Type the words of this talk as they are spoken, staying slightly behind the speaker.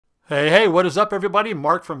Hey, what is up everybody?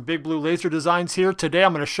 Mark from Big Blue Laser Designs here. Today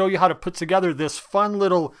I'm going to show you how to put together this fun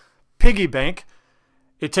little piggy bank.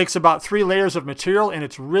 It takes about 3 layers of material and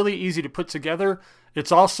it's really easy to put together. It's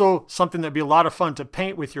also something that'd be a lot of fun to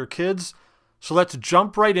paint with your kids. So let's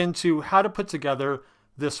jump right into how to put together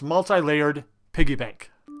this multi-layered piggy bank.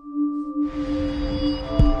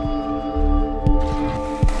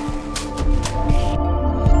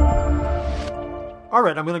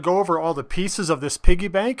 Alright, I'm going to go over all the pieces of this piggy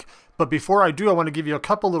bank, but before I do, I want to give you a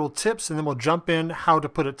couple little tips and then we'll jump in how to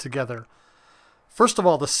put it together. First of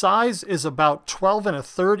all, the size is about 12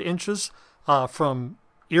 1/3 inches from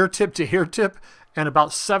ear tip to ear tip and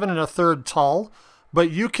about 7 1/3 tall, but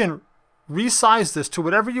you can resize this to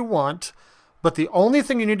whatever you want, but the only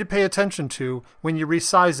thing you need to pay attention to when you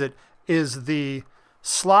resize it is the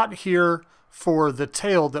slot here for the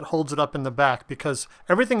tail that holds it up in the back, because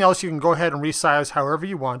everything else you can go ahead and resize however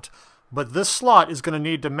you want, but this slot is going to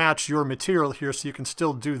need to match your material here so you can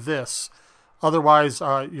still do this. Otherwise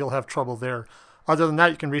you'll have trouble there. Other than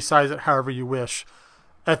that, you can resize it however you wish.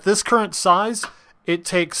 At this current size, it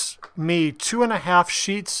takes me 2.5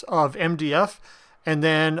 sheets of MDF and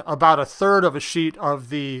then about 1/3 of a sheet of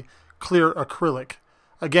the clear acrylic.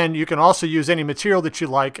 Again, you can also use any material that you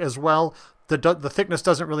like as well. The thickness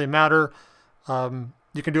doesn't really matter.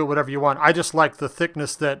 You can do it whatever you want. I just like the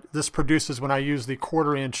thickness that this produces when I use the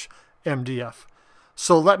 1/4 inch MDF.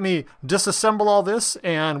 So let me disassemble all this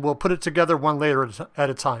and we'll put it together one layer at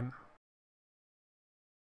a time.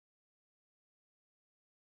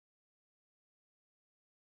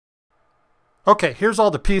 Okay, here's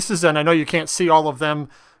all the pieces, and I know you can't see all of them,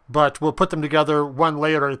 but we'll put them together one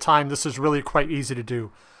layer at a time. This is really quite easy to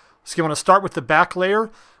do. So you want to start with the back layer.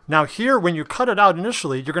 Now here, when you cut it out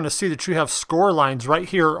initially, you're going to see that you have score lines right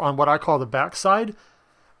here on what I call the back side,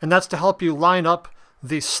 and that's to help you line up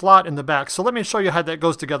the slot in the back. So let me show you how that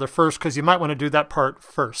goes together first, because you might want to do that part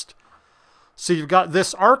first. So you've got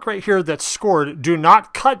this arc right here that's scored. Do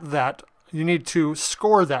not cut that. You need to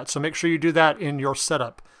score that, so make sure you do that in your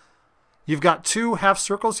setup. You've got 2 half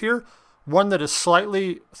circles here, one that is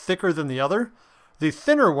slightly thicker than the other. The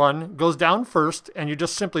thinner one goes down first, and you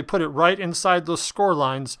just simply put it right inside those score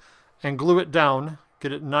lines and glue it down.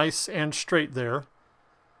 Get it nice and straight there.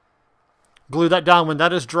 Glue that down. When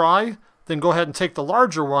that is dry, then go ahead and take the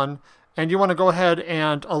larger one, and you want to go ahead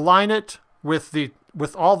and align it with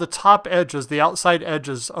all the top edges, the outside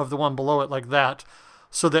edges of the one below it, like that,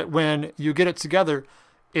 so that when you get it together,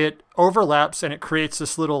 it overlaps and it creates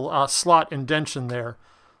this little slot indentation there.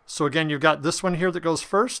 So again, you've got this one here that goes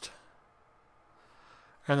first,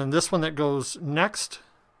 and then this one that goes next.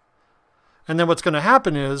 And then what's going to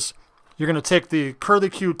happen is you're going to take the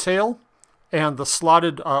curlicue tail and the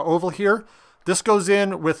slotted oval here. This goes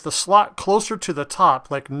in with the slot closer to the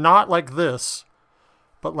top, like not like this,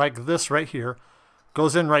 but like this right here.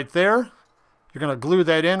 Goes in right there. You're going to glue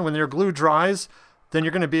that in. When your glue dries, then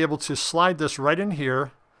you're going to be able to slide this right in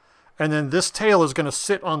here. And then this tail is going to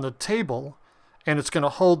sit on the table and it's going to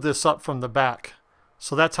hold this up from the back.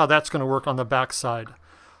 So that's how that's going to work on the back side.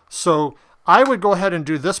 So I would go ahead and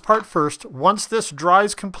do this part first. Once this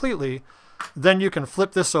dries completely, then you can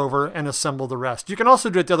flip this over and assemble the rest. You can also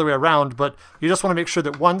do it the other way around, but you just want to make sure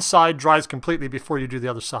that one side dries completely before you do the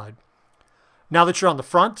other side. Now that you're on the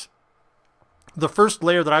front, the first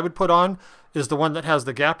layer that I would put on is the one that has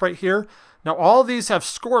the gap right here. Now all these have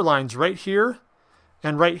score lines right here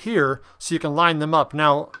and right here, so you can line them up.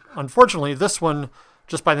 Now, unfortunately, this one,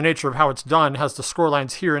 just by the nature of how it's done, has the score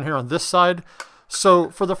lines here and here on this side. So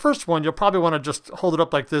for the first one, you'll probably want to just hold it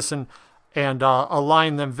up like this and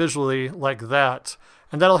align them visually like that.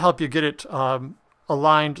 And that'll help you get it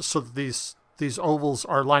aligned so that these ovals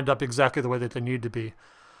are lined up exactly the way that they need to be.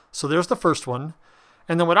 So there's the first one.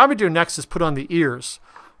 And then what I would do next is put on the ears.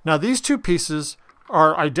 Now these 2 pieces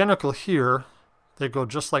are identical here. They go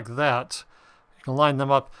just like that. You can line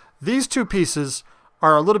them up. These 2 pieces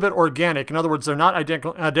are a little bit organic. In other words, they're not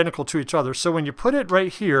identical to each other. So when you put it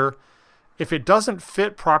right here, if it doesn't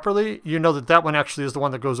fit properly, you know that that one actually is the one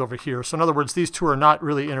that goes over here. So in other words, these 2 are not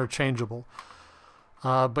really interchangeable.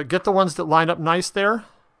 But get the ones that line up nice there,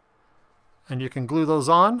 and you can glue those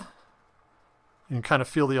on. You can kind of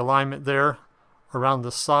feel the alignment there around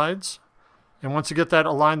the sides. And once you get that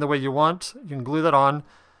aligned the way you want, you can glue that on.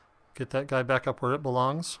 Get that guy back up where it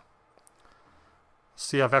belongs.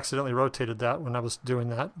 See, I've accidentally rotated that when I was doing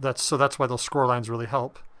that. So that's why those score lines really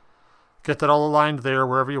help. Get that all aligned there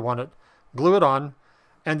wherever you want it. Glue it on.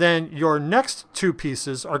 And then your next 2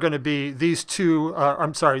 pieces are going to be these 2,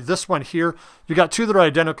 I'm sorry, this one here. You got 2 that are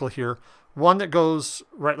identical here. One that goes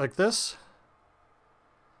right like this.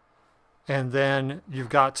 And then you've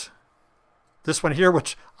got This one here,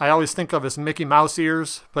 which I always think of as Mickey Mouse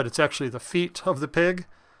ears, but it's actually the feet of the pig.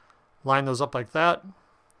 Line those up like that.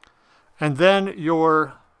 And then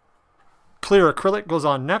your clear acrylic goes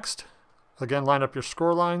on next. Again, line up your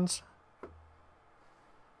score lines.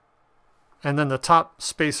 And then the top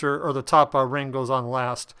spacer, or the top ring, goes on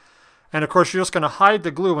last. And of course, you're just going to hide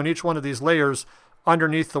the glue in each one of these layers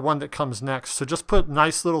underneath the one that comes next. So just put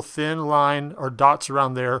nice little thin line or dots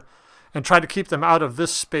around there and try to keep them out of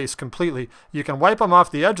this space completely. You can wipe them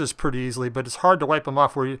off the edges pretty easily, but it's hard to wipe them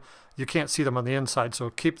off where you can't see them on the inside. So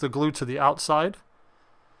keep the glue to the outside.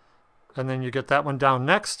 And then you get that one down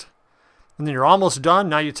next. And then you're almost done.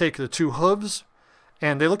 Now you take the two hooves,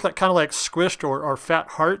 and they look like kind of like squished or fat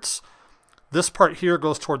hearts. This part here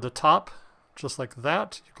goes toward the top, just like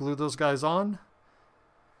that. You glue those guys on,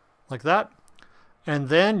 like that. And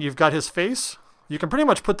then you've got his face. You can pretty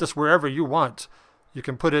much put this wherever you want. You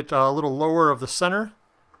can put it a little lower of the center.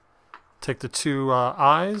 Take the two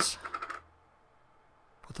eyes,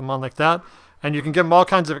 put them on like that. And you can give them all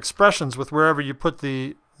kinds of expressions with wherever you put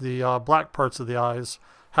the black parts of the eyes.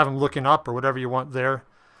 Have them looking up or whatever you want there.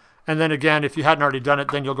 And then again, if you hadn't already done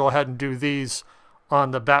it, then you'll go ahead and do these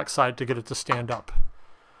on the back side to get it to stand up.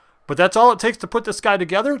 But that's all it takes to put this guy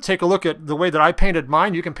together. Take a look at the way that I painted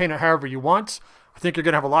mine. You can paint it however you want. I think you're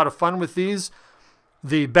going to have a lot of fun with these.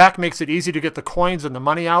 The back makes it easy to get the coins and the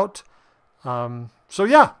money out. So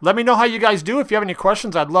yeah, let me know how you guys do. If you have any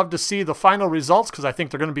questions, I'd love to see the final results because I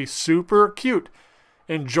think they're going to be super cute.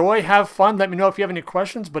 Enjoy, have fun. Let me know if you have any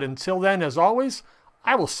questions. But until then, as always,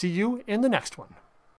 I will see you in the next one.